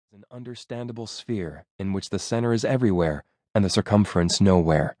understandable sphere in which the center is everywhere and the circumference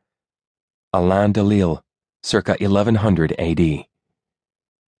nowhere. Alain de Lille, circa 1100 AD.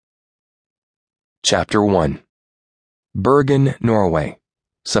 Chapter 1. Bergen, Norway,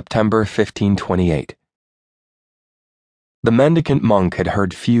 September 1528. The mendicant monk had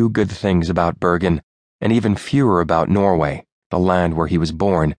heard few good things about Bergen, and even fewer about Norway, the land where he was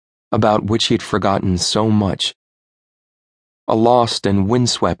born, about which he had forgotten so much. A lost and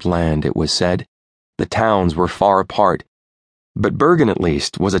windswept land, it was said. The towns were far apart, but Bergen at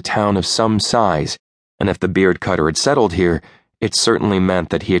least was a town of some size, and if the beard cutter had settled here, it certainly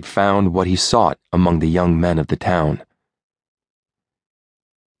meant that he had found what he sought among the young men of the town.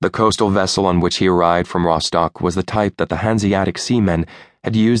 The coastal vessel on which he arrived from Rostock was the type that the Hanseatic seamen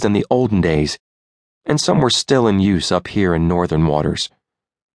had used in the olden days, and some were still in use up here in northern waters.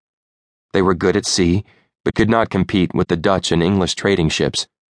 They were good at sea, but could not compete with the Dutch and English trading ships.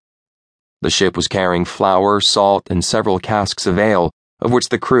 The ship was carrying flour, salt, and several casks of ale, of which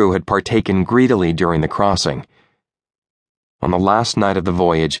the crew had partaken greedily during the crossing. On the last night of the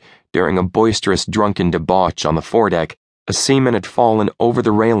voyage, during a boisterous drunken debauch on the foredeck, a seaman had fallen over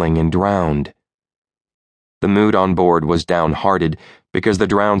the railing and drowned. The mood on board was downhearted because the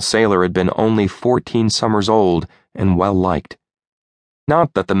drowned sailor had been only 14 summers old and well liked.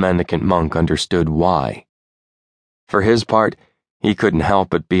 Not that the mendicant monk understood why. For his part, he couldn't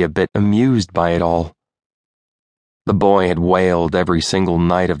help but be a bit amused by it all. The boy had wailed every single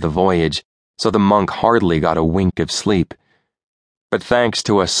night of the voyage, so the monk hardly got a wink of sleep. But thanks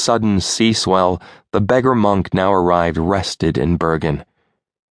to a sudden sea swell, the beggar monk now arrived rested in Bergen.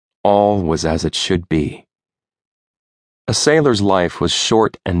 All was as it should be. A sailor's life was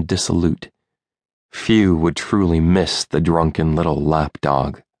short and dissolute. Few would truly miss the drunken little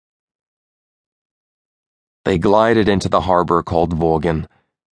lapdog. They glided into the harbor called Vågen,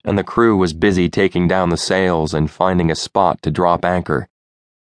 and the crew was busy taking down the sails and finding a spot to drop anchor.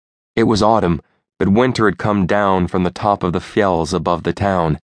 It was autumn, but winter had come down from the top of the fjells above the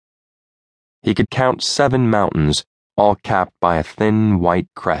town. He could count 7 mountains, all capped by a thin white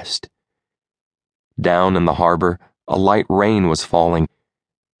crest. Down in the harbor, a light rain was falling.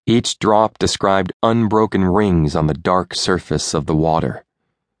 Each drop described unbroken rings on the dark surface of the water.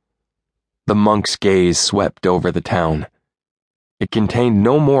 The monk's gaze swept over the town. It contained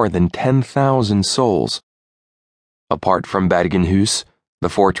no more than 10,000 souls. Apart from Bergenhus, the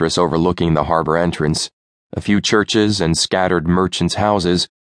fortress overlooking the harbor entrance, a few churches and scattered merchants' houses,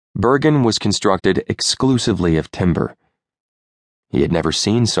 Bergen was constructed exclusively of timber. He had never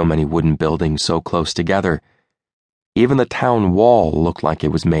seen so many wooden buildings so close together. Even the town wall looked like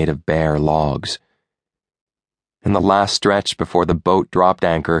it was made of bare logs. In the last stretch before the boat dropped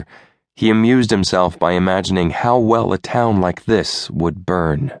anchor, he amused himself by imagining how well a town like this would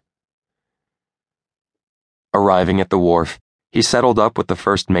burn. Arriving at the wharf, he settled up with the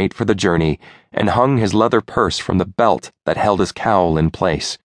first mate for the journey and hung his leather purse from the belt that held his cowl in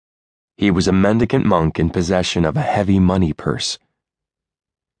place. He was a mendicant monk in possession of a heavy money purse.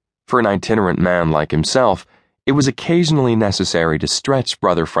 For an itinerant man like himself, it was occasionally necessary to stretch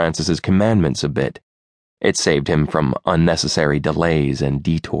Brother Francis's commandments a bit. It saved him from unnecessary delays and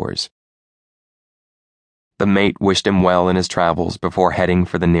detours. The mate wished him well in his travels before heading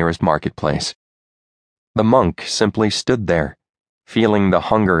for the nearest marketplace. The monk simply stood there, feeling the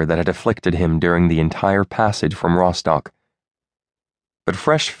hunger that had afflicted him during the entire passage from Rostock. But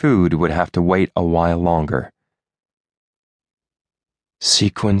fresh food would have to wait a while longer.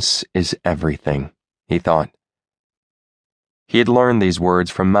 Sequence is everything, he thought. He had learned these words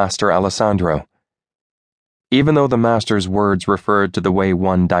from Master Alessandro. Even though the master's words referred to the way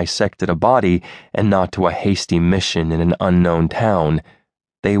one dissected a body and not to a hasty mission in an unknown town,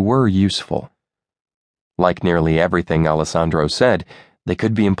 they were useful. Like nearly everything Alessandro said, they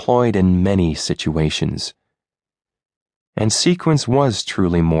could be employed in many situations. And sequence was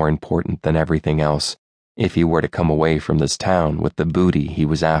truly more important than everything else, if he were to come away from this town with the booty he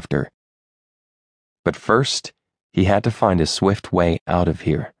was after. But first, he had to find a swift way out of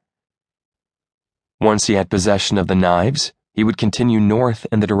here. Once he had possession of the knives, he would continue north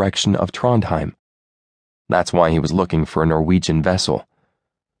in the direction of Trondheim. That's why he was looking for a Norwegian vessel.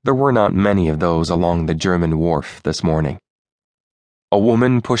 There were not many of those along the German wharf this morning. A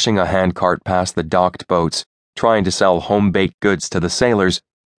woman pushing a handcart past the docked boats, trying to sell home-baked goods to the sailors,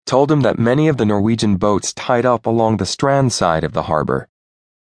 told him that many of the Norwegian boats tied up along the strand side of the harbor.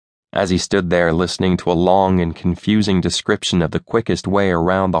 As he stood there listening to a long and confusing description of the quickest way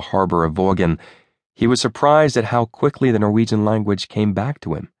around the harbor of Vågen, he was surprised at how quickly the Norwegian language came back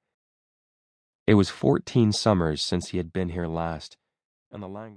to him. It was 14 summers since he had been here last, and the language